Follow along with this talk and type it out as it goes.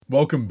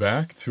Welcome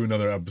back to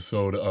another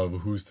episode of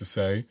Who's to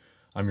Say.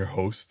 I'm your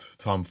host,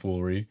 Tom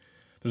Foolery.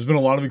 There's been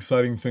a lot of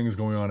exciting things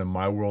going on in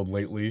my world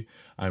lately.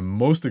 I'm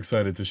most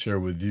excited to share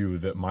with you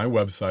that my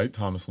website,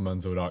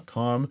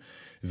 thomaslomenzo.com,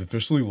 is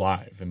officially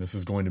live, and this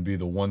is going to be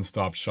the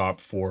one-stop shop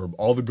for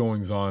all the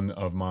goings-on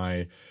of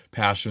my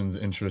passions,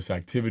 interests,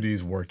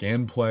 activities, work,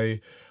 and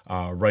play.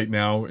 Right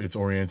now, it's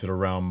oriented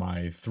around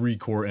my three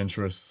core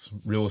interests: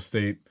 real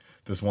estate,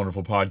 this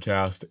wonderful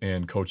podcast,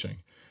 and coaching.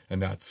 And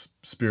that's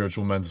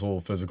spiritual, mental,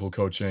 physical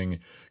coaching,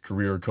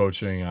 career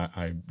coaching.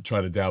 I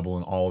try to dabble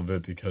in all of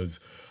it because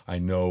I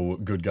know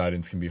good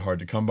guidance can be hard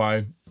to come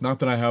by. Not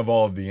that I have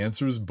all of the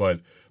answers,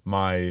 but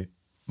my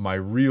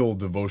real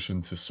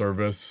devotion to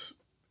service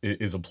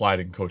is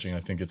applied in coaching. I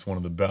think it's one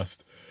of the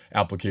best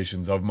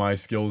applications of my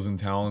skills and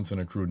talents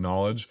and accrued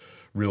knowledge,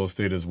 real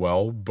estate as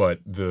well. But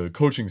the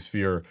coaching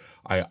sphere,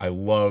 I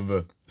love,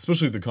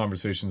 especially the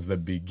conversations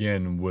that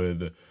begin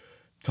with,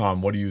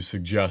 Tom, what do you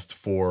suggest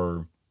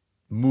for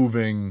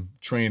moving,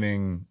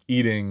 training,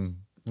 eating,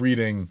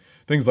 reading,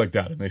 things like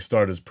that. And they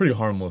start as pretty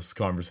harmless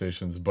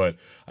conversations, but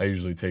I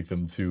usually take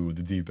them to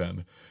the deep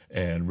end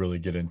and really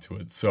get into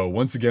it. So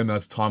once again,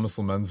 that's Thomas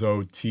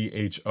Lomenzo,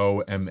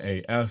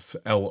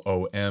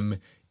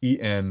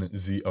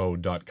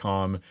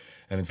 ThomasLomenzo.com.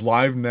 And it's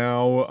live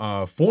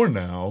now, for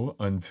now,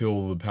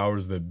 until the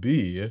powers that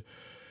be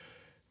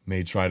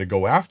may try to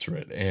go after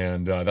it.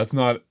 And that's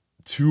not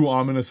too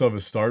ominous of a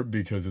start,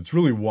 because it's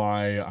really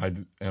why I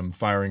am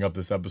firing up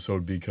this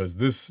episode, because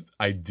this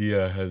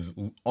idea has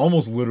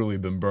almost literally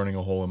been burning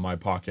a hole in my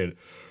pocket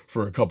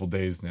for a couple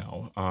days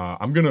now.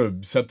 I'm going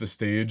to set the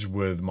stage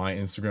with my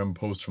Instagram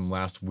post from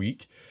last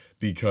week,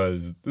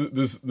 because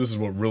this is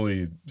what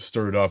really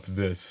stirred up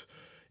this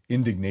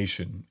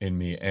indignation in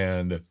me.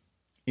 And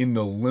in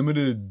the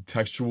limited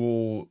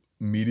textual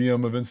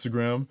medium of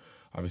Instagram,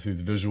 obviously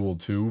it's visual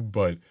too,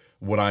 but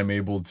what I'm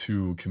able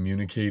to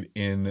communicate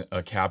in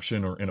a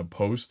caption or in a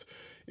post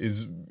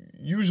is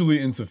usually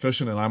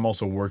insufficient, and I'm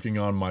also working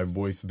on my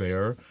voice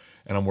there,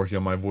 and I'm working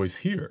on my voice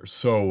here.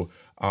 So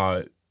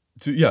to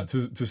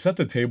set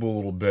the table a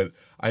little bit,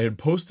 I had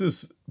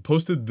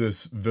posted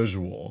this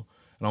visual,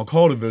 and I'll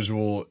call it a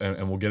visual,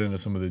 and we'll get into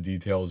some of the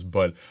details,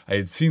 but I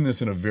had seen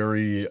this in a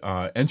very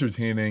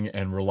entertaining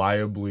and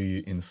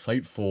reliably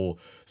insightful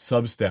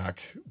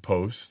Substack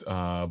post,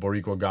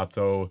 Boricua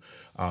Gato,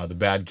 the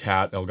bad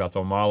cat, El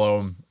Gato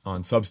Malo,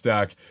 on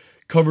Substack,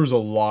 covers a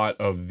lot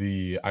of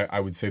the, I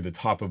would say, the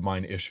top of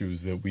mind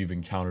issues that we've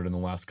encountered in the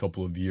last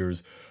couple of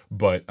years.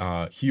 But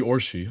he or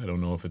she, I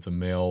don't know if it's a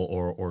male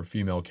or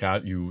female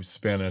cat, you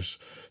Spanish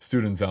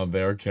students out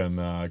there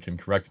can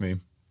correct me,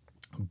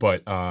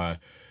 but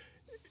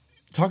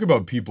talk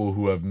about people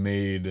who have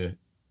made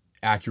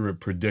accurate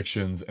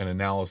predictions and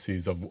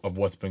analyses of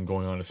what's been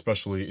going on,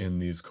 especially in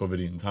these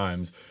COVIDian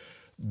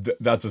times.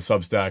 That's a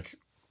Substack.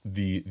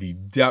 The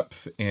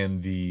depth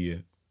and the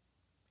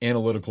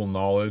analytical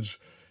knowledge,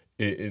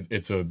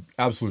 it's a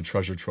absolute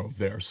treasure trove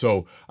there.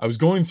 So I was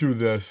going through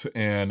this,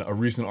 and a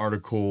recent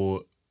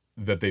article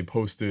that they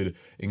posted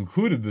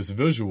included this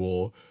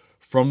visual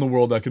from the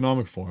World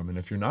Economic Forum. And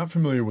if you're not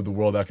familiar with the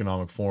World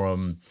Economic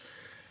Forum,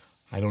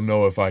 I don't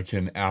know if I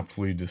can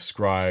aptly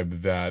describe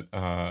that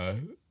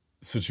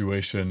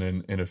situation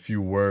in a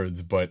few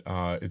words, but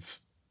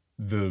it's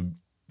the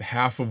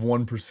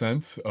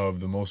 0.5%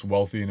 of the most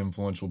wealthy and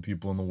influential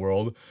people in the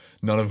world,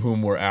 none of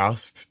whom were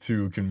asked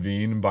to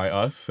convene by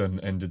us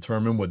and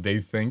determine what they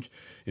think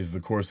is the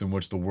course in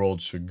which the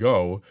world should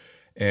go.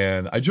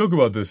 And I joke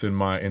about this in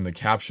the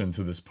caption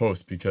to this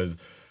post, because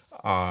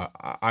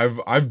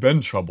I've been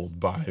troubled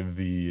by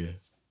the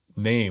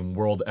name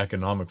World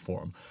Economic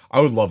Forum. I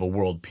would love a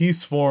World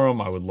Peace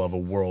Forum. I would love a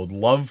World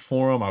Love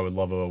Forum. I would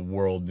love a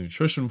World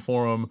Nutrition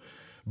Forum.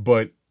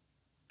 But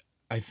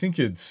I think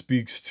it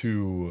speaks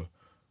to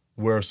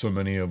where so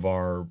many of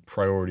our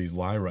priorities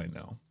lie right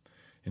now.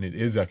 And it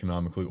is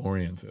economically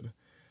oriented.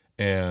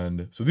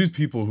 And so these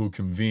people who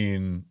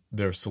convene,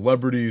 they're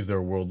celebrities,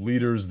 they're world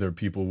leaders, they're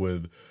people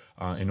with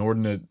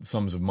inordinate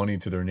sums of money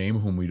to their name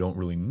whom we don't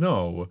really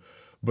know.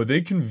 But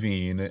they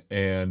convene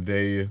and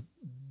they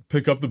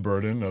pick up the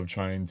burden of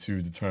trying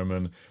to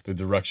determine the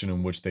direction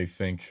in which they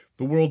think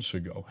the world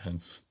should go,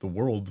 hence the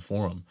World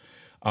Forum.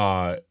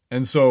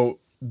 And so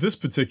this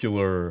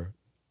particular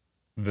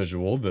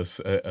visual,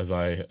 this, as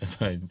I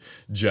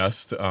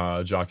jest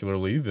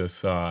jocularly,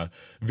 this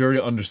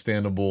very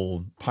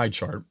understandable pie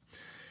chart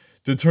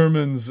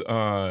determines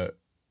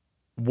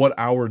what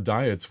our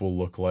diets will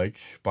look like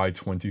by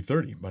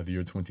 2030, by the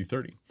year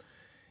 2030.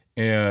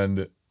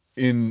 And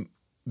in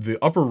the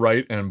upper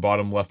right and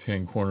bottom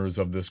left-hand corners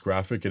of this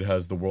graphic, it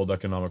has the World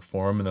Economic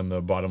Forum, and then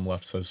the bottom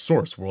left says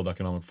source, World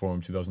Economic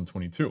Forum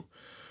 2022.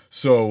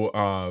 So,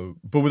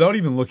 but without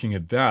even looking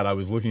at that, I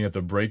was looking at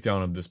the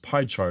breakdown of this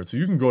pie chart. So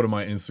you can go to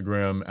my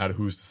Instagram at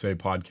Who's to Say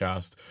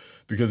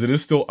Podcast, because it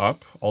is still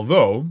up,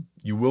 although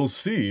you will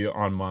see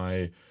on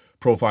my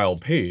profile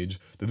page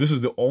that this is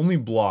the only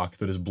block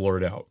that is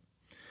blurred out.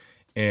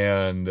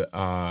 And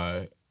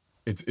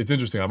it's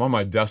interesting. I'm on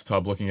my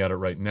desktop looking at it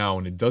right now,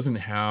 and it doesn't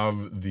have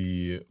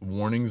the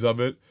warnings of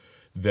it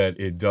that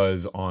it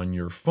does on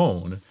your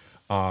phone.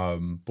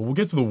 But we'll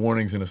get to the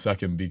warnings in a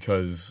second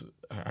because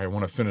I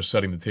want to finish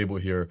setting the table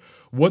here.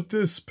 What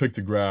this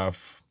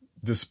pictograph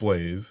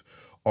displays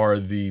are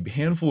the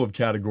handful of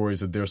categories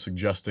that they're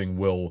suggesting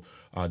will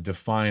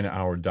define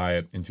our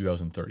diet in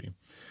 2030.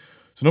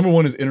 So number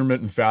one is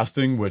intermittent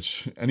fasting,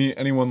 which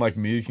anyone like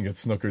me can get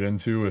snookered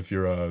into if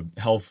you're a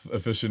health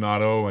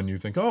aficionado and you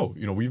think, oh,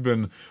 we've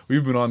been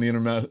on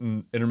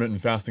the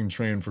intermittent fasting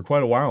train for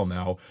quite a while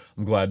now.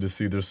 I'm glad to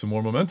see there's some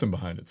more momentum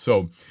behind it.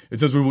 So it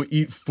says we will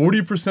eat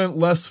 40%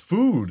 less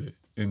food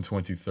in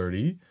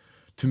 2030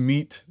 to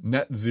meet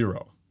net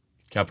zero,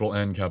 capital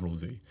N, capital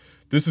Z.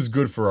 This is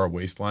good for our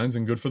waistlines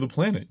and good for the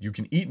planet. You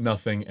can eat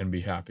nothing and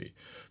be happy.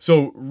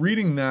 So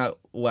reading that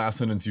last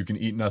sentence, you can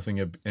eat nothing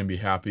and be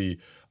happy,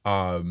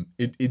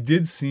 it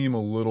did seem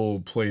a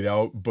little played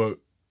out, but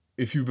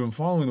if you've been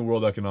following the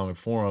World Economic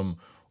Forum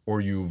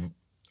or you've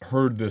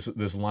heard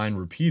this line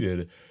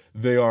repeated,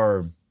 they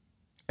are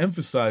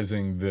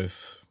emphasizing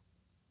this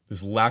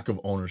lack of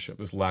ownership,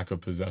 this lack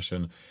of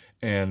possession,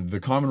 and the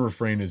common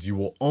refrain is you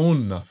will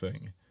own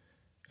nothing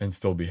and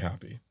still be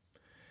happy.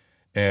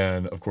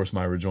 And of course,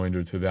 my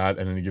rejoinder to that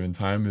at any given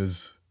time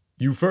is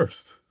you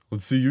first.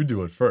 Let's see you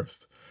do it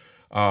first.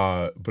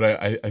 But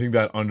I think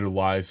that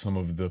underlies some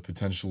of the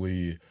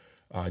potentially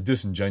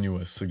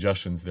disingenuous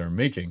suggestions they're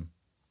making.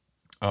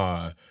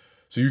 So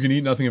you can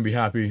eat nothing and be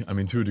happy. I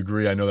mean, to a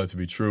degree, I know that to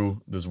be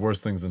true. There's worse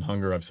things than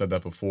hunger. I've said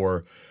that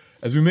before.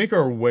 As we make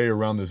our way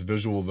around this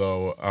visual,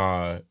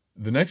 though,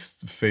 the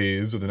next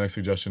phase or the next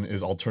suggestion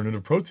is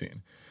alternative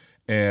protein.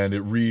 And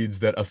it reads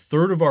that a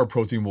third of our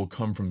protein will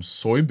come from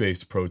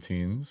soy-based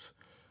proteins,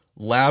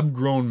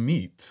 lab-grown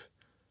meat,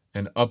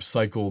 and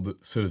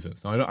upcycled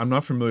citizens. Now, I'm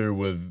not familiar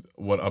with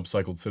what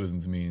upcycled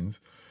citizens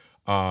means,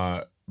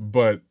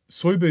 but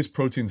soy-based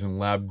proteins and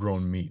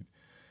lab-grown meat.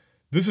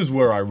 This is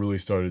where I really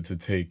started to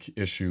take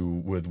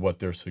issue with what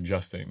they're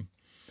suggesting.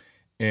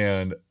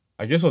 And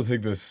I guess I'll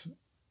take this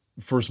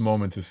first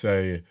moment to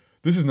say,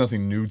 this is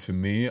nothing new to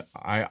me.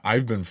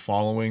 I've been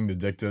following the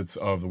dictates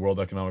of the World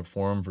Economic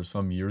Forum for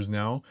some years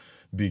now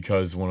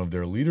because one of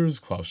their leaders,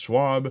 Klaus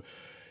Schwab,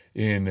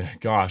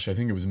 I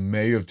think it was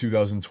May of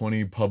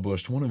 2020,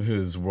 published one of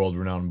his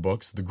world-renowned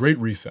books, The Great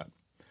Reset.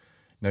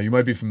 Now, you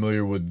might be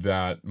familiar with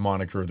that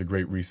moniker, The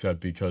Great Reset,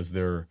 because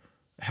there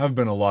have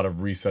been a lot of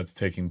resets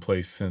taking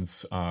place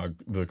since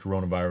the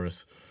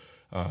coronavirus,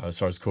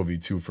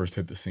 SARS-CoV-2, first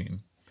hit the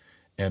scene.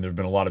 And there have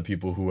been a lot of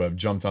people who have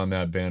jumped on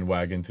that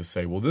bandwagon to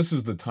say, well, this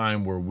is the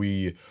time where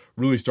we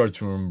really start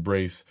to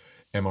embrace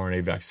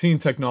mRNA vaccine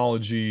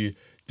technology,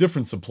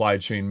 different supply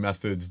chain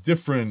methods,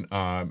 different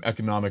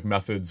economic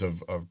methods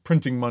of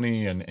printing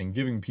money and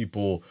giving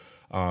people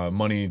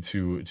money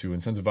to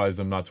incentivize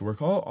them not to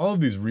work. All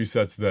of these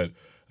resets that,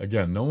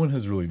 again, no one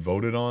has really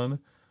voted on,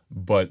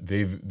 but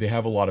they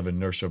have a lot of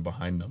inertia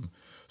behind them.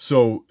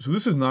 So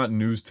this is not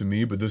news to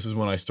me, but this is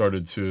when I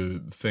started to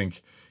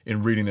think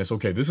in reading this,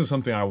 okay, this is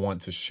something I want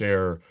to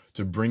share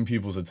to bring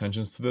people's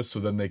attentions to this so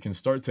then they can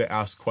start to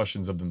ask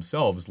questions of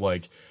themselves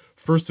like,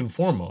 first and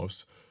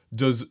foremost,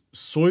 does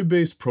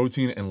soy-based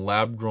protein and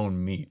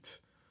lab-grown meat,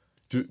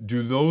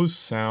 do those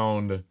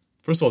sound,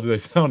 first of all, do they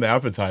sound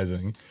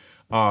appetizing?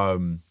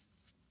 And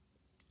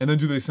then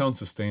do they sound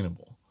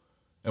sustainable?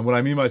 And what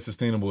I mean by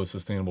sustainable is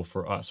sustainable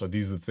for us. Are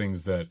these the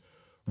things that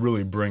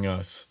really bring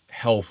us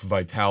health,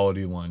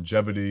 vitality,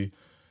 longevity?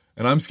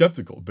 And I'm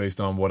skeptical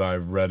based on what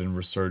I've read and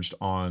researched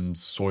on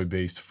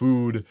soy-based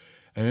food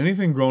and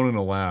anything grown in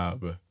a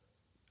lab.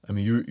 I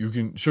mean, you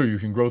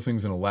can grow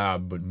things in a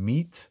lab, but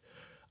meat,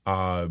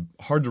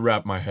 hard to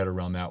wrap my head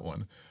around that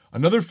one.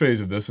 Another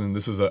phase of this, and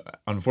this is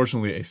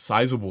unfortunately a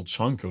sizable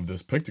chunk of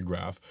this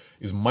pictograph,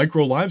 is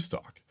micro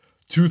livestock.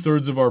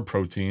 2/3 of our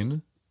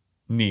protein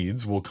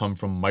needs will come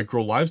from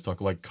micro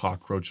livestock like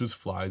cockroaches,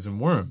 flies, and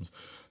worms.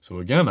 So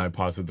again, I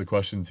posit the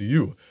question to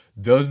you.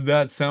 Does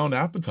that sound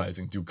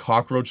appetizing? Do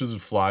cockroaches,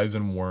 flies,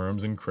 and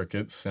worms and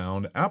crickets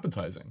sound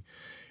appetizing?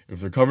 If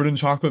they're covered in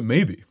chocolate,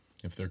 maybe.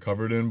 If they're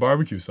covered in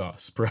barbecue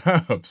sauce,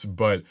 perhaps.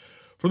 But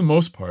for the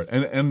most part,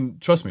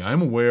 and trust me,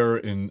 I'm aware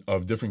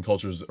of different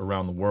cultures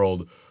around the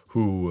world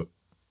who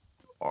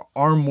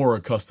are more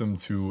accustomed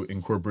to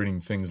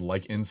incorporating things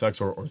like insects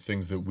or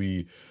things that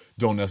we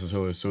don't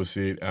necessarily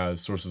associate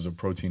as sources of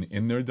protein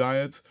in their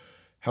diets.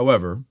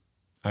 However,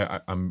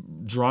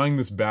 I'm drawing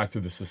this back to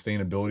the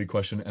sustainability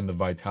question and the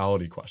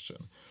vitality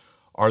question.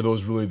 Are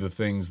those really the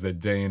things that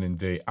day in and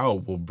day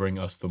out will bring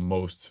us the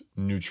most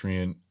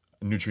nutrients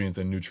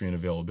and nutrient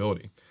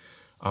availability?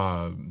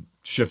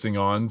 Shifting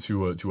on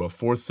to a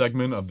fourth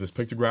segment of this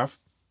pictograph,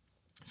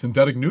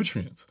 synthetic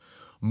nutrients.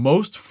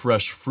 Most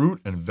fresh fruit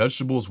and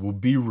vegetables will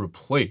be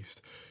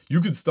replaced.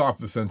 You could stop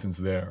the sentence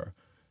there,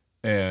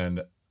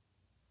 and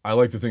I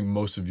like to think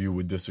most of you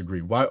would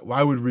disagree.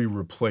 Why would we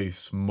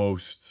replace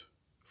most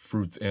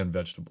fruits and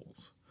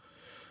vegetables?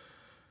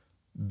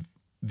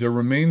 There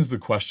remains the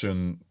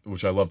question,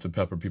 which I love to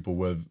pepper people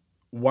with,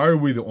 why are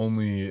we the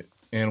only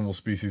animal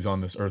species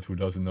on this earth who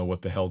doesn't know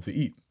what the hell to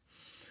eat?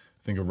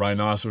 I think a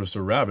rhinoceros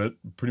or rabbit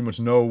pretty much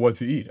know what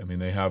to eat. I mean,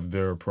 they have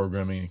their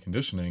programming and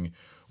conditioning.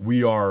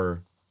 We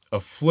are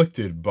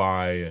afflicted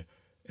by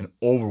an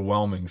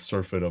overwhelming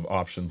surfeit of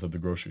options at the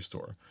grocery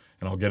store.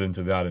 And I'll get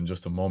into that in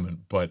just a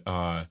moment. But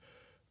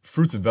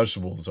fruits and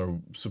vegetables are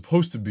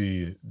supposed to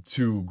be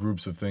two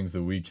groups of things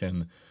that we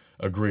can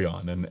agree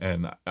on.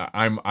 And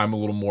I'm a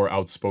little more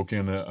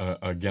outspoken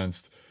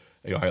against,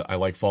 I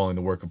like following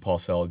the work of Paul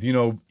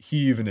Saladino. He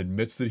even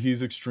admits that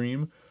he's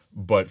extreme.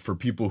 But for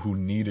people who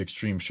need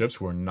extreme shifts,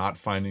 who are not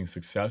finding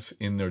success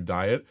in their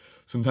diet,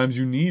 sometimes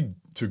you need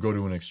to go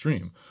to an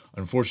extreme.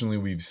 Unfortunately,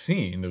 we've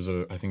seen,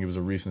 I think it was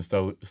a recent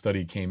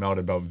study came out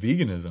about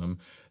veganism,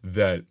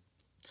 that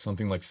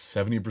something like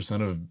 70%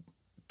 of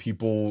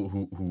people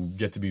who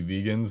get to be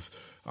vegans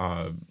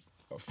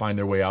find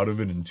their way out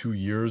of it in 2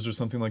 years or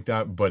something like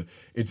that. But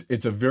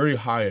it's a very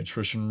high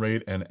attrition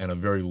rate and a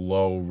very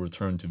low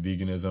return to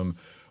veganism.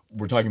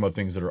 We're talking about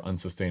things that are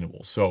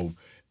unsustainable. So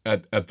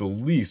at the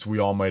least, we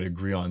all might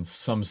agree on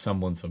some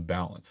semblance of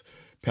balance.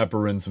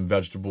 Pepper in some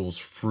vegetables,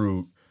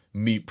 fruit,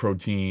 meat,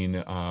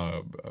 protein,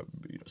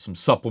 some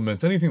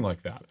supplements, anything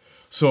like that.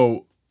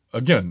 So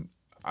again,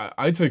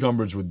 I take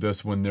umbrage with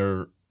this when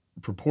they're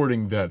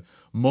purporting that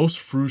most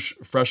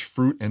fresh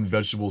fruit and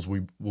vegetables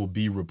will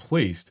be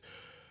replaced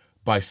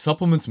by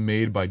supplements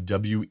made by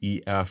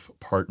WEF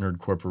partnered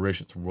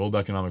corporations, World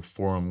Economic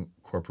Forum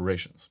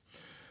corporations.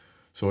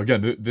 So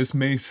again, this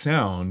may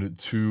sound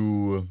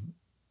too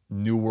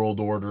New World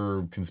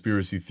Order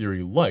conspiracy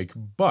theory like,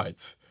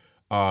 but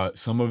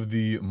some of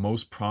the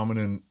most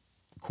prominent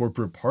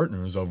corporate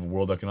partners of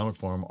World Economic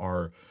Forum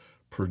are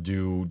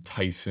Purdue,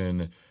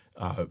 Tyson,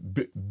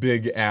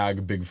 big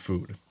ag, big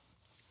food.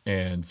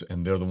 And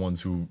they're the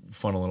ones who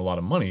funnel in a lot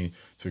of money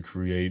to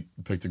create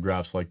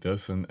pictographs like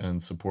this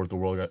and support the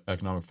World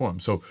Economic Forum.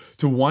 So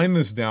to wind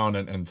this down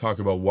and talk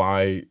about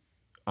why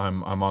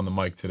I'm on the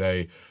mic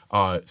today,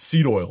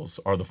 seed oils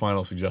are the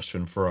final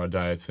suggestion for our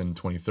diets in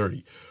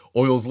 2030.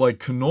 Oils like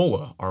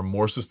canola are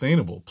more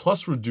sustainable,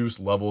 plus reduce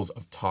levels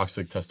of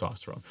toxic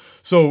testosterone.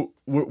 So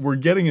we're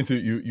getting into,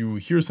 you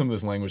hear some of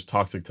this language,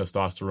 toxic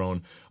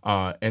testosterone,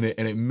 and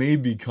it may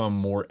become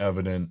more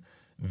evident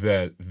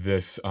that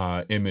this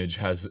image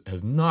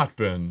has not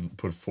been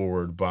put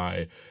forward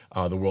by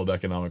the World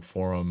Economic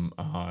Forum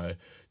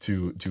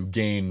to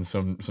gain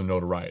some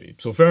notoriety.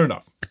 So fair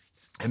enough.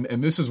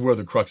 And this is where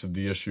the crux of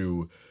the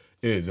issue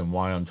is and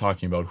why I'm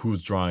talking about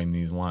who's drawing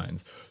these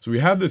lines. So we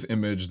have this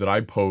image that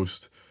I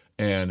post,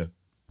 and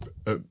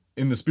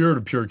in the spirit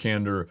of pure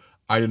candor,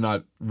 I did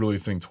not really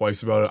think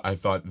twice about it. I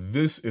thought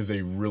this is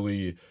a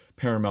really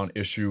paramount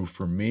issue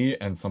for me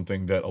and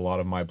something that a lot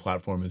of my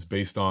platform is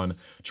based on,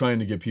 trying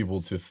to get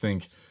people to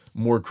think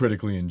more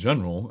critically in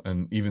general.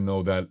 And even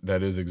though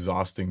that is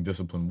exhausting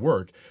disciplined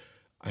work,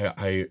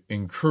 I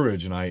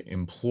encourage and I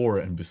implore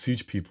and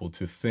beseech people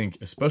to think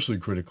especially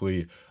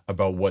critically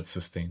about what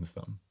sustains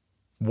them,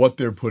 what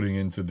they're putting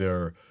into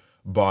their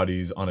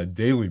bodies on a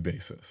daily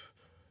basis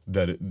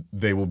that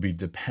they will be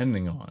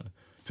depending on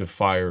to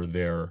fire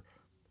their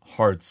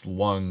hearts,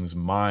 lungs,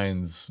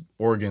 minds,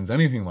 organs,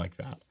 anything like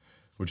that,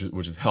 which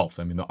is health.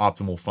 I mean, the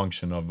optimal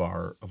function of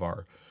our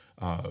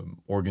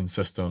organ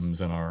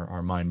systems and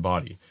our mind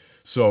body.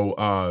 So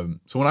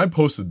when I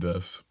posted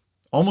this,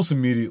 almost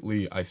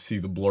immediately I see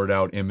the blurred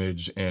out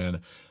image and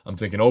I'm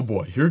thinking, oh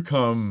boy, here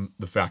come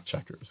the fact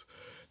checkers.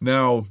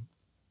 Now,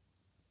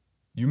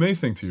 you may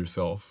think to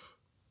yourself,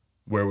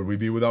 where would we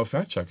be without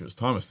fact checkers?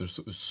 Thomas,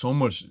 there's so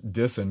much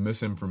dis and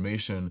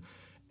misinformation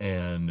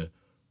and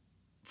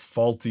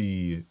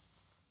faulty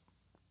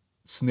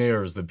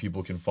snares that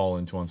people can fall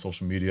into on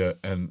social media,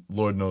 and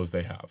Lord knows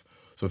they have.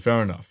 So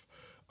fair enough.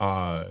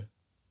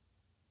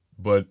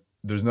 But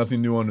there's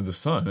nothing new under the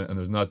sun, and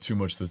there's not too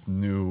much that's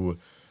new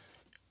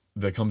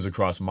that comes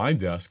across my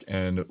desk.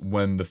 And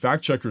when the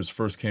fact checkers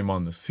first came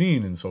on the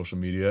scene in social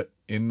media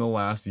in the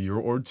last year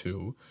or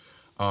two,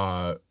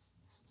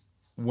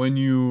 when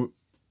you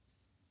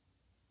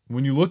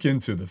look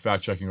into the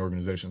fact-checking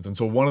organizations, and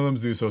so one of them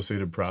is the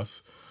Associated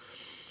Press.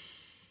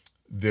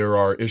 There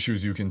are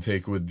issues you can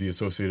take with the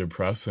Associated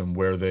Press and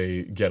where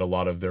they get a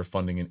lot of their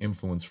funding and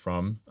influence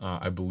from.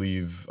 I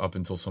believe up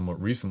until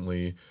somewhat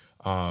recently,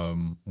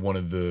 one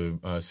of the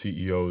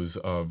CEOs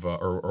of,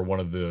 or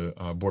one of the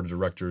board of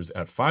directors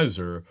at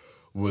Pfizer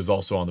was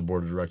also on the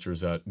board of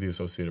directors at the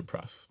Associated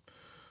Press.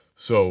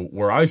 So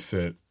where I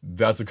sit,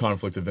 that's a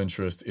conflict of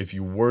interest. If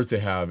you were to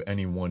have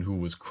anyone who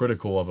was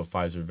critical of a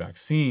Pfizer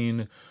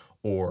vaccine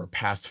or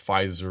past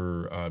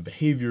Pfizer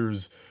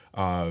behaviors,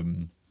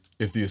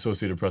 if the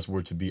Associated Press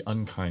were to be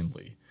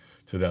unkindly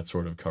to that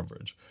sort of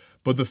coverage.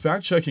 But the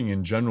fact-checking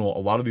in general, a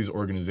lot of these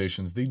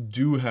organizations, they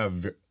do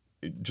have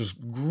just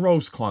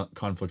gross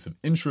conflicts of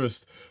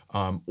interest,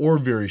 or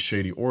very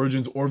shady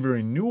origins, or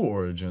very new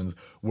origins,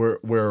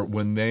 where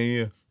when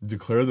they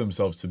declare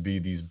themselves to be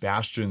these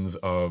bastions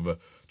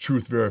of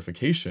truth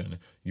verification,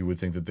 you would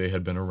think that they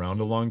had been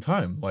around a long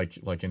time,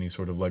 like any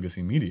sort of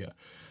legacy media.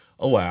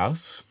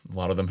 Alas, a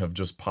lot of them have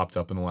just popped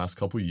up in the last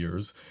couple of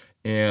years,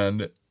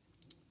 and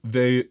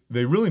they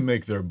really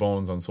make their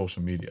bones on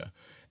social media.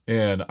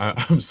 And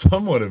I'm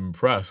somewhat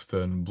impressed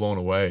and blown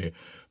away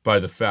by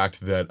the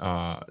fact that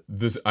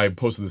I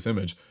posted this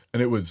image,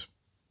 and it was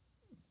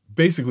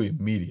basically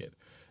immediate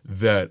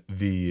that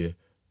the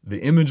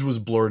image was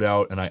blurred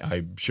out, and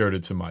I shared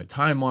it to my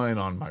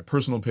timeline on my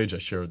personal page. I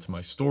shared it to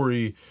my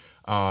story,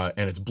 and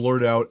it's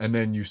blurred out. And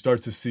then you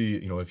start to see,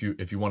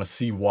 if you want to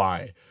see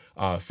why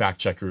fact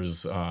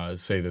checkers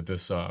say that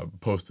this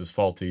post is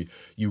faulty,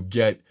 you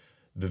get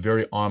the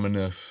very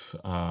ominous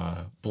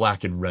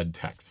black and red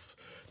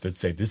texts that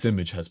say this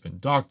image has been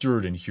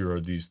doctored, and here are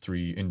these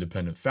 3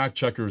 independent fact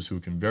checkers who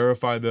can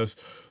verify this.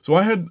 So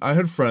I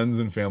had friends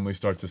and family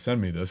start to send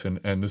me this,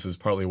 and this is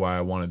partly why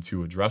I wanted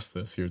to address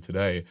this here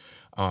today.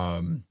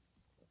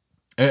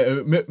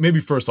 Maybe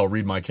first I'll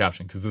read my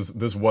caption, because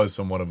this was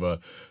somewhat of a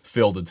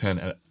failed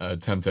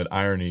attempt at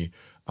irony.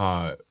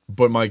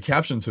 But my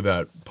caption to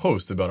that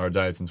post about our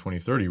diets in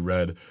 2030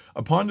 read,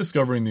 "Upon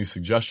discovering these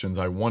suggestions,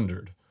 I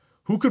wondered,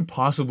 who could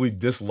possibly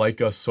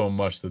dislike us so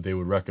much that they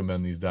would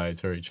recommend these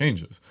dietary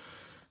changes?"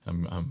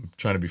 I'm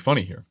trying to be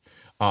funny here.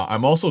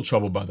 I'm also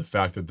troubled by the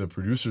fact that the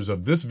producers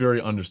of this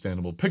very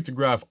understandable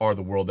pictograph are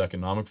the World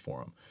Economic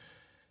Forum.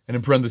 And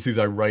in parentheses,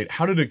 I write,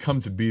 how did it come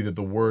to be that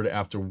the word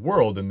after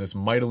world in this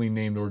mightily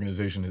named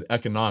organization is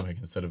economic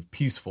instead of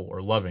peaceful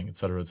or loving,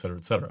 etc., etc.,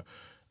 etc.,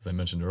 as I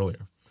mentioned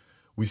earlier?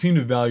 We seem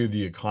to value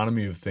the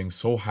economy of things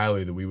so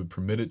highly that we would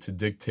permit it to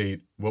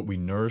dictate what we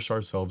nourish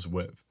ourselves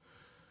with.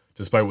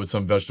 Despite what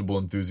some vegetable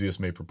enthusiasts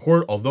may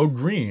purport, although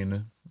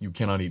green, you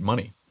cannot eat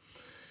money.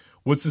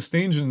 What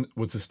sustains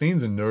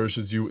and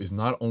nourishes you is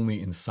not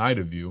only inside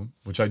of you,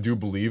 which I do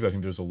believe. I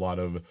think there's a lot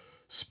of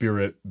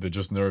spirit that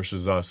just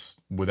nourishes us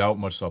without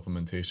much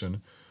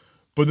supplementation.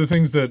 But the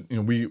things that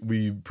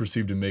we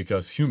perceive to make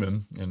us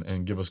human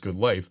and give us good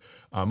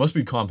life must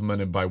be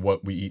complemented by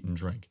what we eat and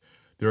drink.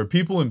 There are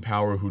people in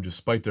power who,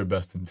 despite their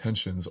best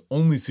intentions,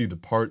 only see the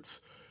parts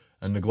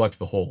and neglect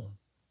the whole,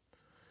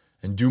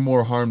 and do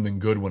more harm than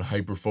good when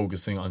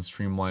hyper-focusing on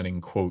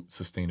streamlining, quote,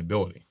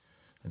 sustainability.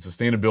 And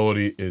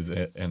sustainability is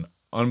an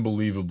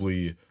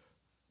unbelievably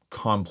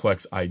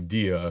complex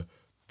idea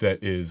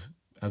that is,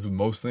 as with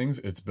most things,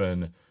 it's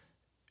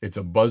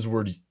a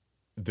buzzword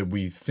that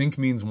we think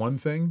means one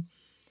thing,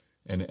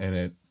 and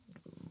it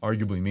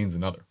arguably means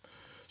another.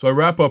 So I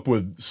wrap up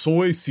with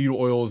soy, seed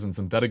oils, and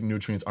synthetic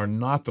nutrients are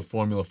not the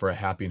formula for a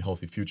happy and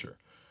healthy future.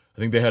 I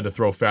think they had to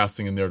throw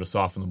fasting in there to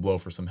soften the blow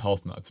for some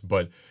health nuts.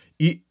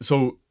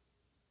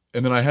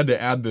 And then I had to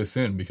add this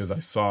in because I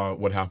saw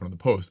what happened in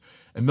the post.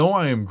 And though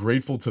I am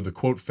grateful to the,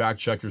 quote, fact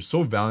checkers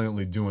so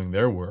valiantly doing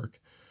their work,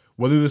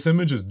 whether this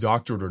image is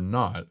doctored or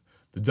not,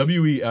 the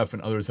WEF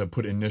and others have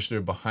put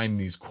initiative behind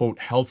these, quote,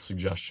 health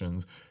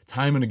suggestions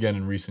time and again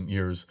in recent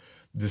years.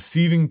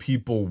 Deceiving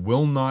people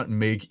will not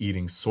make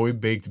eating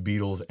soy-baked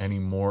beetles any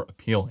more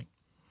appealing.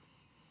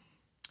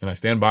 And I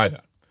stand by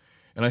that.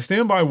 And I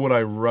stand by what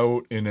I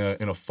wrote in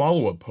a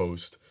follow-up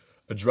post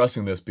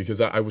addressing this, because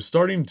I was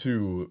starting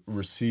to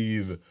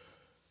receive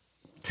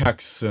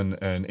texts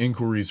and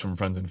inquiries from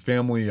friends and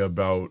family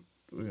about,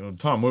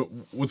 Tom,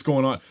 what's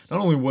going on? Not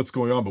only what's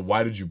going on, but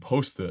why did you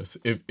post this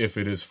if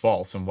it is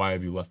false, and why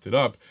have you left it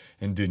up,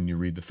 and didn't you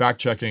read the fact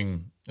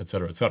checking, et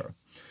cetera, et cetera.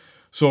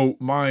 So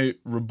my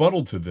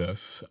rebuttal to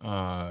this,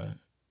 and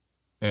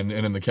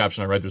in the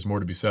caption I write, there's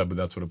more to be said, but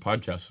that's what a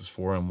podcast is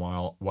for, and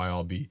why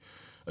I'll be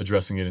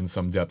addressing it in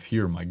some depth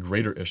here, my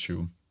greater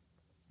issue.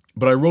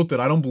 But I wrote that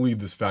I don't believe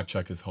this fact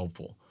check is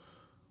helpful.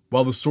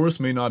 While the source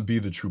may not be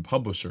the true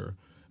publisher,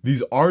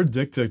 these are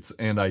dictates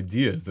and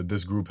ideas that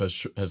this group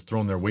has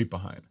thrown their weight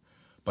behind.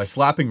 By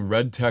slapping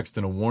red text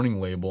and a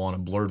warning label on a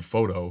blurred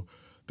photo,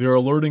 they are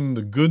alerting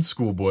the good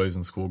schoolboys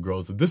and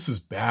schoolgirls that this is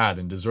bad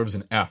and deserves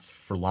an F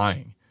for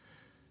lying.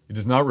 It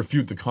does not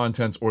refute the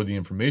contents or the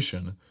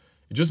information.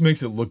 It just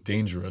makes it look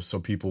dangerous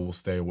so people will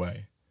stay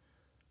away.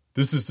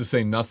 This is to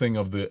say nothing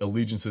of the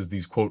allegiances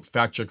these, quote,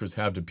 fact checkers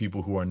have to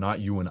people who are not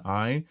you and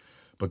I,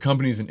 but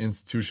companies and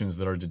institutions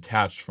that are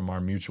detached from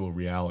our mutual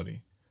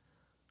reality.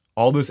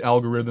 All this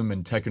algorithm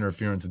and tech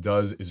interference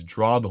does is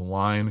draw the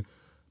line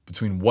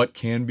between what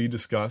can be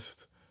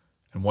discussed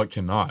and what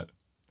cannot,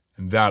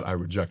 and that I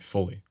reject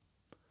fully.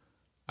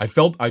 I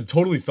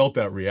totally felt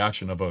that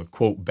reaction of a,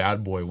 quote,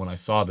 bad boy when I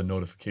saw the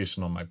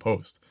notification on my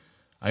post.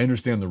 I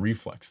understand the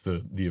reflex,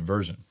 the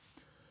aversion.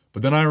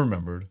 But then I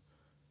remembered,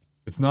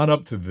 it's not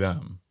up to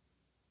them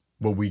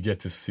what we get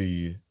to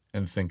see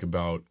and think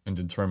about and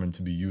determine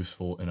to be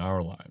useful in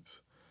our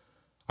lives.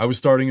 I was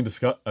starting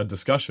a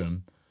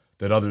discussion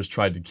that others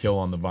tried to kill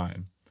on the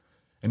vine.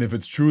 And if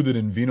it's true that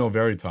in vino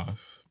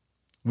veritas,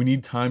 we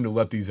need time to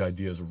let these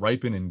ideas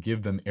ripen and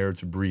give them air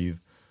to breathe.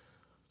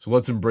 So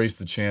let's embrace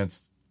the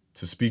chance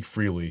to speak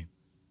freely,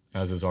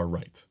 as is our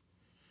right.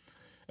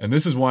 And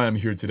this is why I'm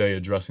here today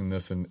addressing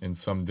this in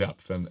some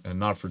depth and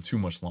not for too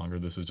much longer.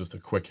 This is just a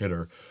quick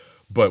hitter.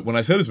 But when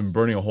I said it's been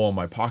burning a hole in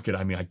my pocket,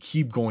 I mean, I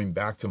keep going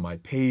back to my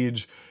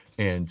page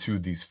and to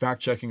these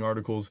fact-checking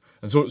articles.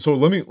 And so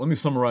let me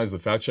summarize the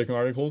fact-checking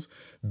articles,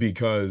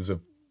 because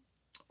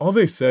all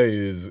they say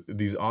is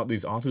these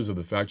authors of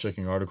the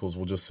fact-checking articles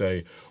will just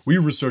say, we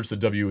researched the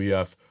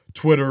WEF,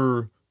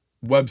 Twitter,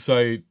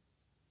 website,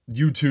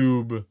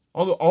 YouTube,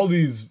 all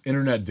these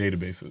internet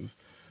databases.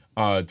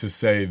 to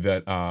say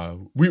that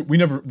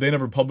they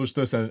never published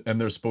this,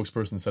 and their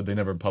spokesperson said they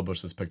never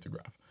published this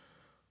pictograph.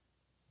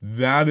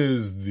 That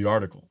is the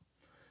article.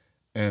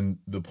 And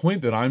the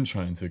point that I'm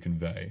trying to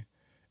convey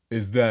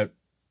is that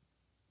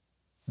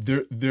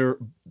they're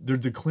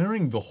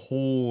declaring the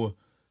whole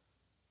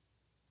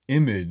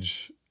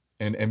image,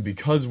 and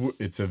because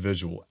it's a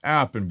visual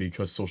app, and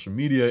because social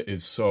media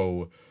is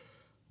so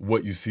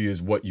what you see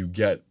is what you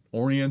get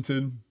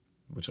oriented,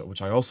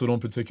 which I also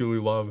don't particularly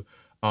love.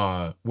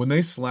 When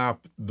they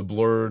slap the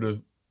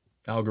blurred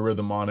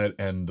algorithm on it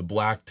and the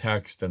black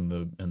text and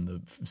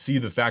the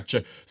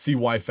see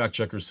why fact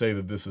checkers say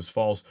that this is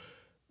false,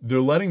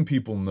 they're letting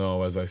people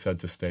know, as I said,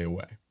 to stay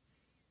away.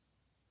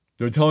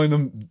 They're telling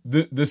them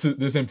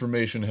this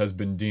information has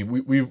been deemed.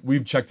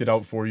 We've checked it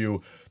out for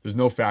you. There's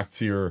no facts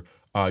here.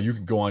 You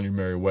can go on your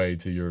merry way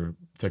to your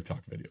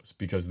TikTok videos,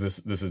 because this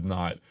is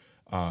not.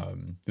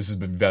 This has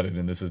been vetted,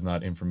 and this is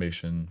not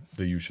information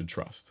that you should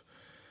trust.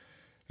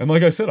 And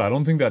like I said, I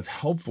don't think that's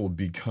helpful,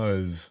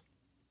 because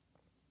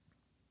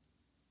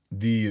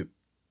the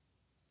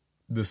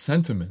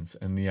sentiments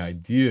and the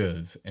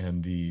ideas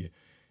and the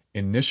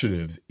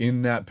initiatives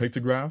in that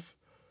pictograph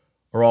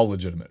are all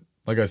legitimate.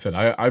 Like I said,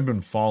 I've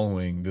been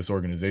following this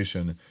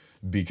organization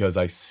because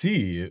I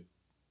see,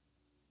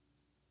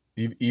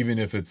 even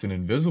if it's an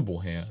invisible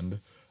hand,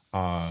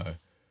 I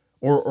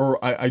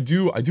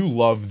do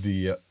love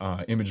the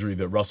imagery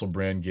that Russell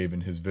Brand gave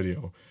in his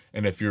video.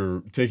 And if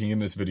you're taking in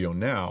this video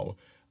now,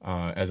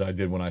 as I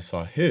did when I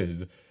saw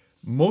his,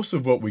 most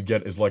of what we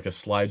get is like a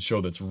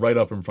slideshow that's right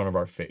up in front of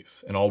our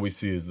face, and all we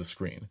see is the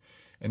screen.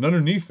 And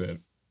underneath it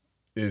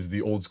is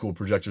the old school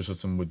projector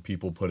system with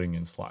people putting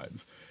in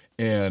slides.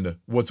 And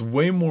what's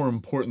way more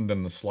important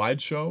than the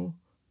slideshow,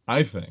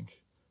 I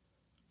think,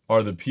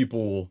 are the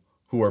people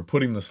who are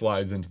putting the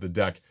slides into the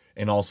deck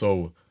and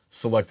also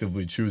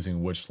selectively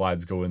choosing which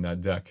slides go in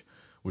that deck,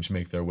 which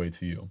make their way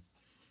to you.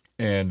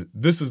 And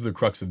this is the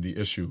crux of the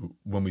issue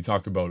when we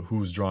talk about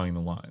who's drawing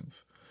the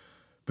lines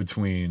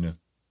between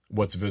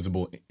what's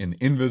visible and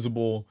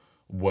invisible,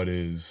 what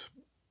is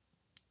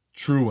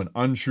true and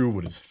untrue,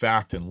 what is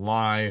fact and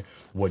lie,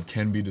 what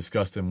can be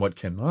discussed and what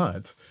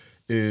cannot,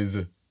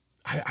 is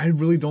I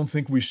really don't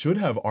think we should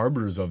have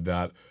arbiters of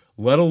that,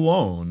 let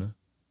alone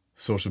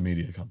social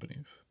media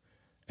companies.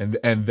 And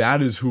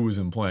that is who is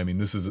employing. I mean,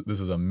 this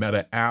is a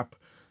Meta app.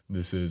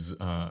 This is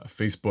a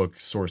Facebook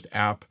sourced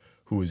app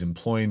who is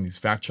employing these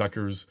fact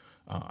checkers.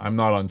 I'm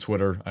not on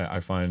Twitter. I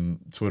find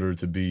Twitter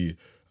to be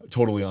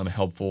totally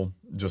unhelpful,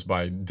 just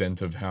by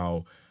dint of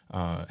how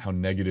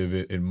negative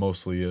it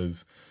mostly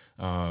is.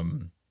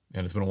 And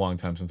it's been a long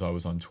time since I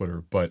was on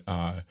Twitter, but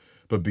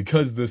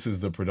because this is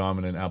the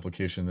predominant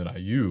application that I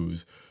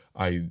use,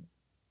 I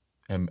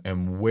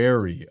am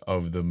wary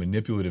of the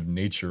manipulative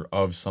nature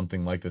of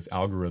something like this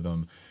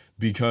algorithm,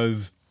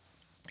 because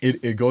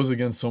it goes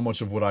against so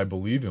much of what I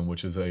believe in,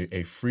 which is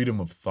a freedom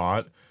of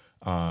thought,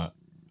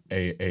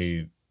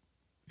 a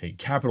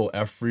capital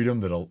F freedom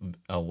that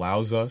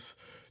allows us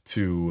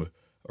to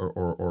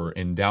or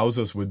endows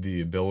us with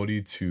the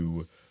ability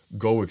to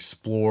go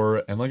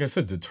explore and, like I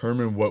said,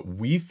 determine what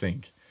we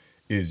think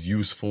is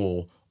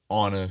useful,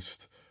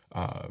 honest,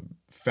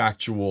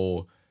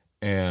 factual.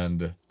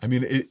 And I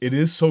mean, it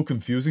is so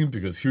confusing,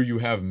 because here you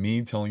have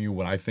me telling you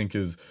what I think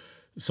is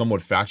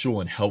somewhat factual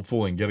and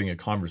helpful in getting a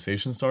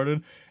conversation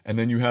started, and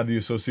then you have the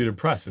Associated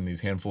Press and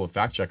these handful of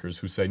fact checkers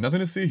who say nothing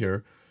to see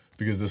here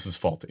because this is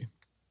faulty.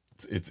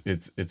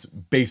 It's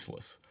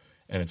baseless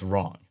and it's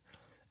wrong.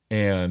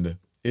 And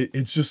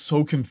it's just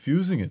so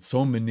confusing. It's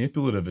so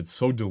manipulative. It's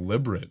so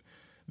deliberate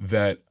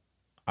that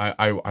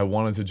I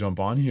wanted to jump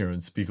on here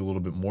and speak a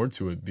little bit more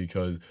to it,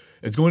 because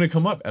it's going to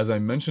come up, as I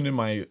mentioned in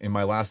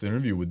my last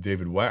interview with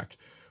David Weck,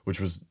 which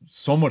was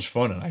so much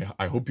fun, and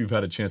I hope you've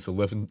had a chance to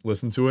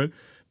listen to it,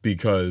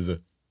 because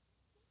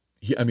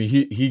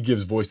he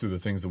gives voice to the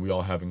things that we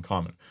all have in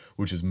common,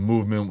 which is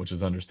movement, which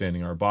is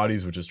understanding our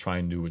bodies, which is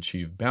trying to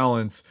achieve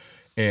balance.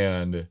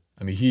 And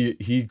I mean,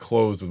 he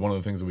closed with one of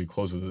the things that we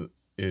close with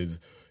is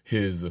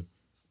his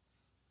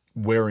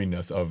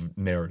wariness of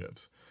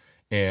narratives.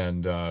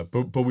 And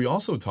but we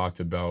also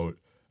talked about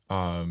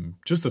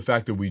just the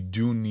fact that we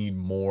do need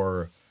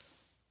more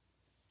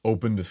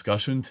open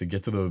discussion to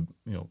get to the,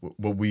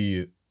 what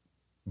we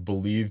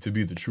believe to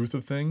be the truth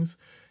of things.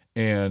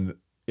 And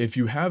if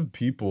you have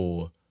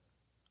people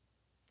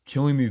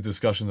killing these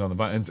discussions on the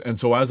vine, and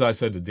so, as I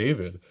said to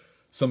David,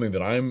 something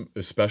that I'm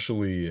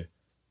especially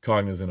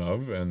cognizant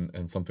of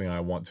and something I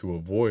want to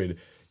avoid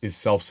is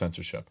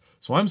self-censorship.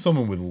 So I'm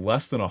someone with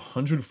less than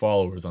 100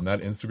 followers on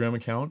that Instagram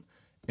account,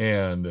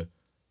 and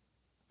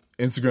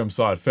Instagram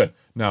saw it fit.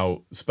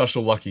 Now,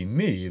 special lucky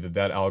me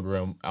that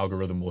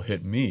algorithm will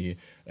hit me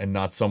and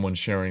not someone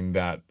sharing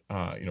that,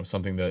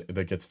 something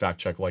that gets fact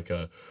checked like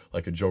a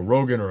Joe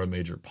Rogan or a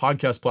major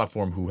podcast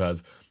platform who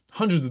has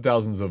hundreds of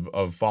thousands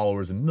of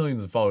followers and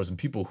millions of followers and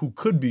people who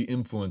could be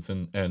influenced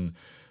and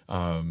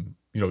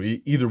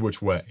either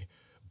which way.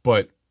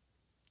 But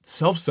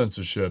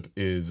self-censorship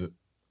is,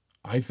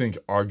 I think,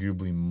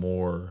 arguably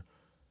more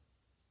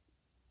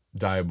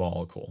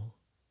diabolical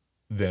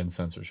than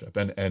censorship.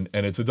 And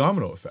it's a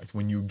domino effect.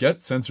 When you get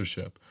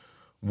censorship,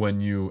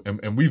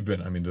 and we've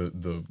been, I mean,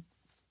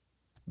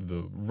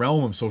 the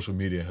realm of social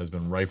media has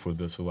been rife with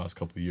this for the last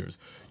couple of years.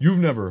 You've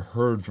never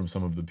heard from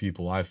some of the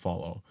people I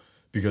follow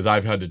because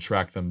I've had to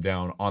track them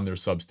down on their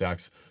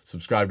Substacks,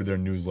 subscribe to their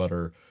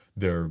newsletter.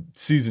 They're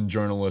seasoned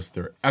journalists.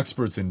 They're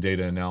experts in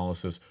data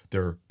analysis.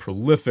 They're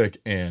prolific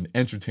and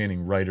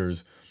entertaining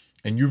writers.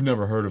 And you've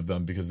never heard of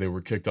them because they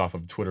were kicked off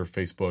of Twitter,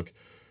 Facebook,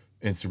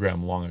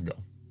 Instagram long ago,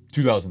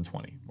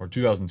 2020 or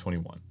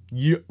 2021.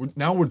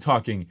 Now we're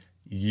talking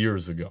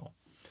years ago.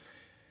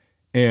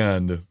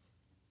 And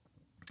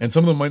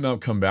some of them might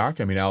not come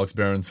back. I mean, Alex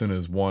Berenson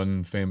is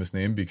one famous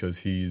name because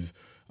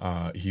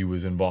he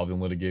was involved in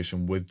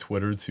litigation with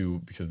Twitter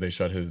because they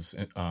shut his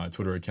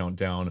Twitter account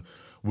down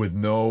with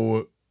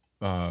no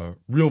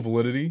real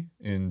validity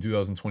in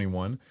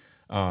 2021.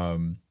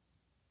 And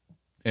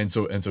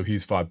so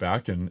he's fought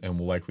back and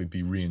will likely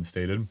be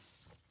reinstated.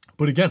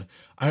 But again,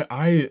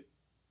 I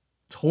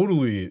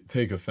totally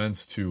take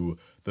offense to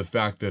the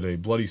fact that a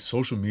bloody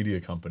social media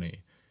company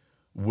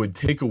would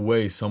take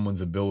away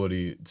someone's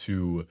ability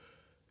to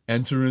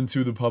enter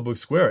into the public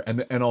square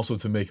and also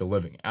to make a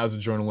living. As a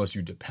journalist,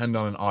 you depend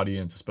on an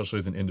audience, especially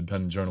as an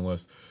independent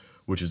journalist,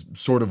 which is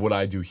sort of what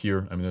I do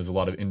here. I mean, there's a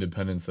lot of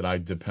independence that I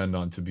depend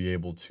on to be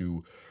able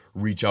to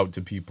reach out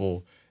to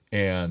people.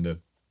 And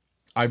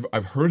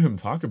I've heard him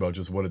talk about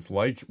just what it's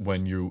like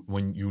when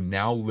you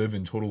now live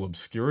in total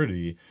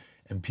obscurity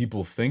and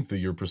people think that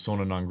you're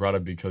persona non grata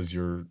because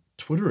your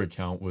Twitter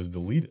account was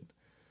deleted.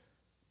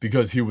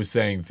 Because he was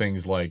saying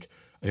things like,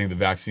 I think the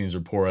vaccines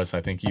are porous.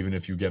 I think even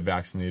if you get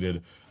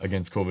vaccinated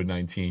against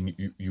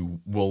COVID-19,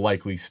 you will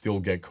likely still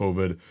get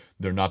COVID.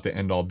 They're not the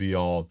end all be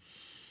all.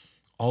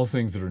 All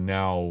things that are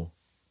now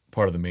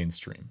part of the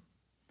mainstream.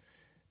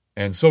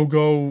 And so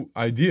go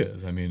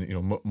ideas. I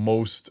mean,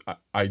 most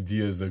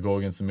ideas that go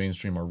against the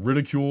mainstream are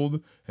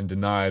ridiculed and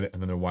denied,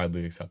 and then they're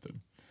widely accepted.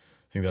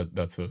 I think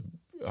that's a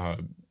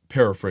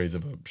paraphrase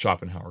of a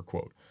Schopenhauer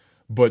quote.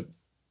 But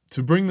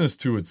to bring this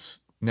to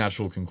its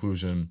natural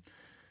conclusion,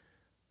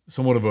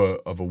 somewhat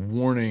of a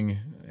warning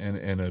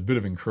and a bit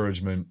of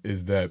encouragement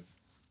is that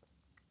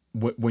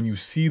when you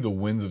see the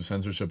winds of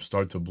censorship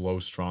start to blow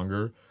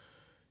stronger,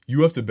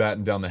 you have to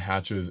batten down the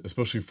hatches,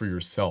 especially for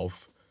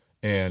yourself.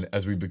 And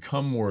as we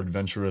become more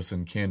adventurous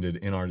and candid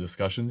in our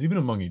discussions, even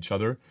among each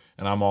other,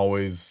 and I'm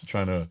always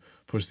trying to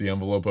push the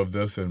envelope of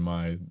this in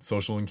my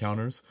social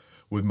encounters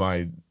with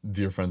my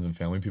dear friends and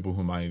family, people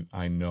whom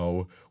I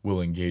know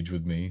will engage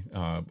with me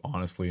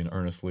honestly and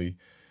earnestly,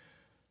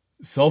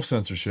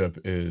 self-censorship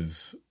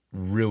is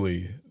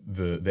really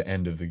the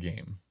end of the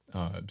game.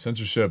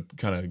 Censorship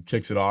kind of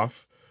kicks it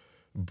off,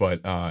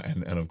 but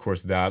and of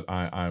course that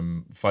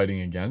I'm fighting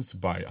against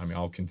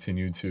I'll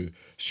continue to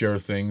share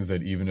things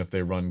that even if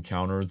they run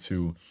counter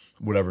to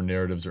whatever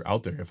narratives are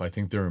out there, if I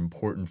think they're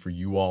important for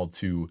you all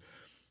to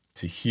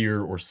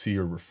hear or see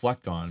or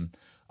reflect on,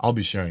 I'll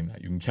be sharing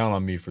that. You can count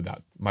on me for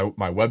that. My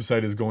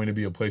website is going to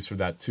be a place for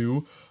that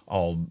too.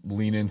 I'll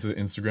lean into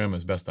Instagram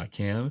as best I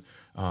can.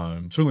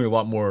 Certainly a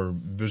lot more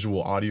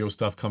visual audio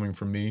stuff coming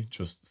from me,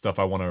 just stuff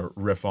I want to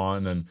riff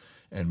on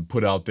and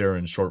put out there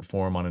in short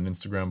form on an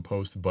Instagram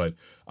post. But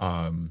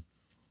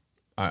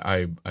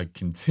I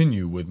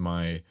continue with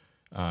my,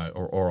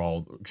 or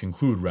I'll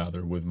conclude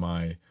rather with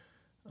my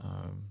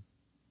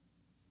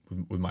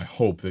with my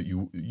hope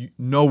that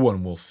no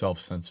one will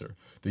self-censor,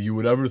 that you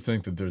would ever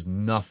think that there's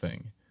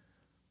nothing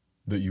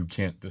that you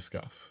can't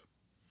discuss.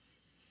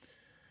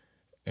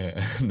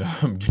 And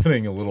I'm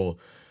getting a little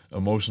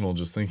emotional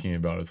just thinking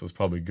about it, so it's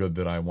probably good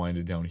that I wind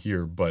it down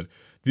here. But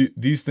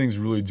these things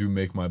really do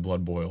make my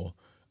blood boil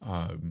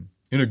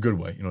in a good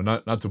way.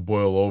 Not to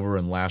boil over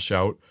and lash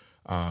out.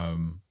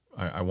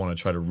 I want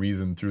to try to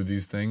reason through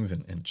these things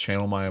and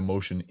channel my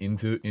emotion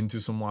into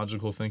some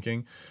logical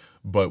thinking.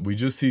 But we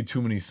just see too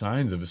many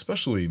signs of,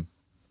 especially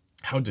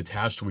how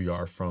detached we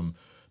are from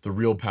the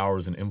real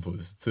powers and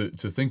influence, to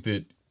think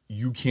that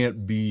you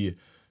can't be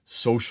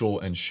social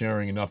and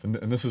sharing enough. And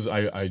this is,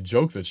 I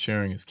joke that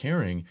sharing is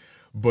caring,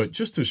 but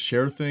just to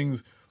share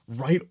things,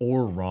 right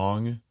or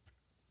wrong,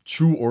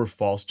 true or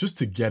false, just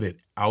to get it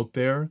out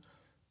there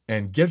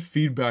and get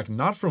feedback,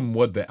 not from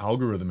what the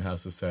algorithm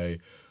has to say,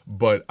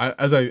 but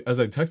as I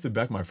texted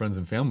back my friends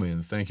and family,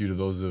 and thank you to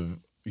those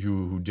of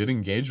you who did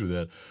engage with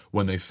it,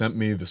 when they sent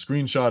me the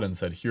screenshot and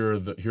said, here are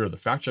the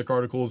fact check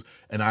articles,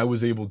 and I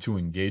was able to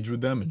engage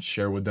with them and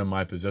share with them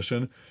my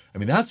position. I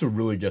mean, that's what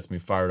really gets me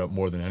fired up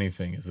more than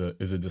anything is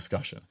a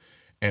discussion,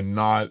 and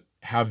not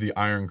have the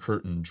iron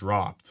curtain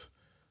dropped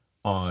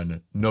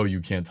on, no, you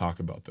can't talk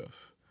about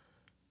this.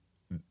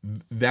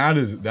 That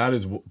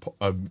is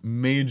a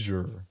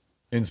major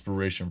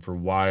inspiration for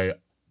why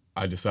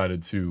I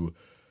decided to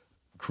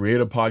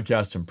create a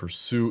podcast and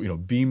pursue,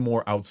 be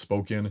more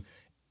outspoken,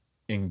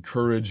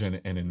 encourage and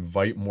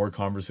invite more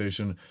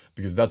conversation,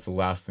 because that's the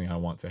last thing I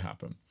want to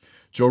happen.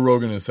 Joe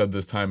Rogan has said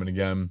this time and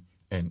again,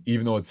 and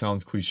even though it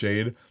sounds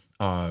cliched,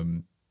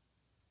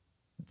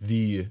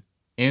 the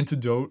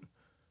antidote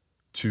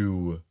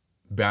to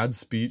bad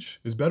speech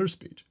is better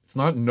speech. It's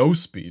not no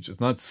speech.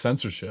 It's not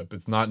censorship.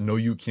 It's not no,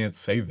 you can't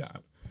say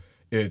that.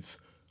 It's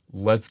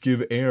let's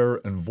give air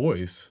and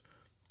voice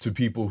to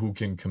people who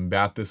can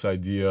combat this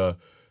idea,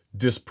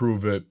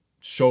 disprove it,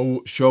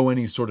 show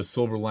any sort of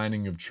silver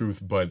lining of truth,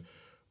 but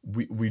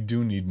we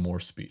do need more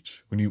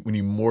speech. We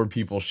need more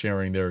people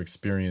sharing their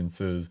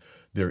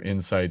experiences, their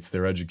insights,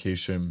 their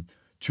education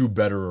to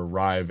better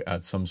arrive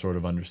at some sort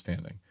of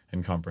understanding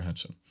and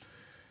comprehension.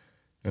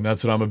 And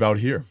that's what I'm about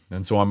here.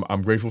 And so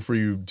I'm grateful for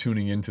you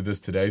tuning into this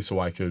today so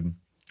I could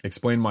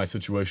explain my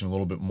situation a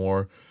little bit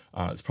more.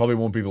 It probably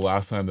won't be the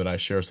last time that I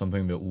share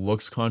something that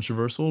looks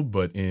controversial,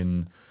 but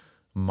in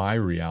my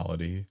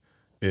reality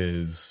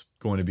is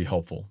going to be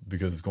helpful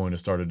because it's going to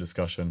start a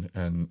discussion.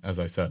 And as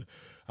I said,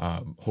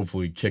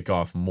 hopefully kick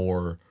off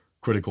more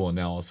critical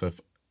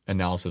analysis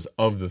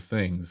of the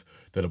things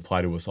that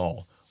apply to us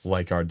all,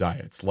 like our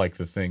diets, like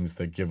the things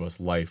that give us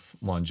life,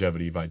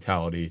 longevity,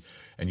 vitality.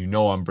 And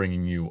I'm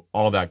bringing you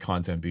all that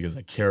content because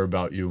I care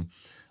about you.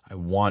 I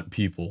want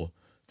people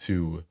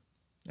to,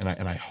 and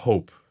I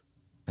hope,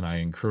 and I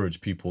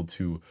encourage people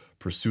to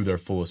pursue their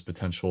fullest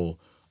potential,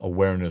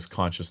 awareness,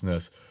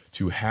 consciousness,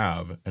 to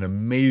have an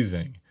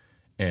amazing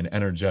and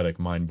energetic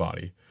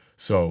mind-body.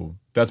 So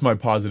that's my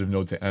positive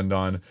note to end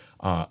on.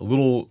 A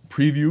little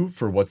preview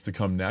for what's to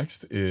come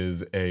next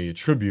is a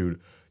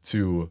tribute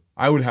to,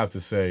 I would have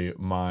to say,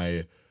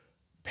 my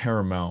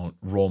paramount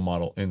role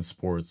model in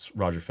sports,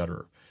 Roger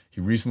Federer.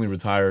 He recently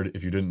retired,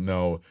 if you didn't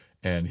know,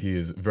 and he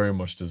is very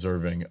much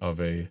deserving of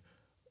a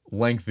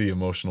lengthy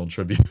emotional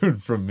tribute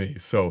from me.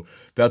 So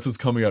that's what's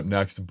coming up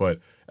next. But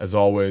as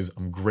always,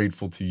 I'm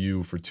grateful to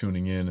you for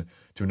tuning in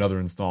to another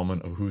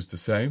installment of Who's to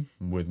Say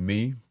with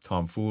me,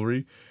 Tom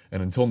Foolery.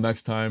 And until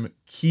next time,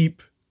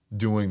 keep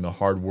doing the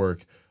hard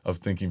work of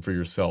thinking for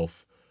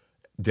yourself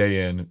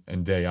day in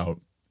and day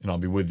out. And I'll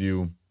be with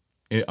you,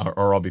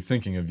 or I'll be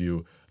thinking of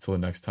you till the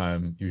next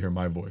time you hear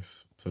my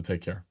voice. So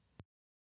take care.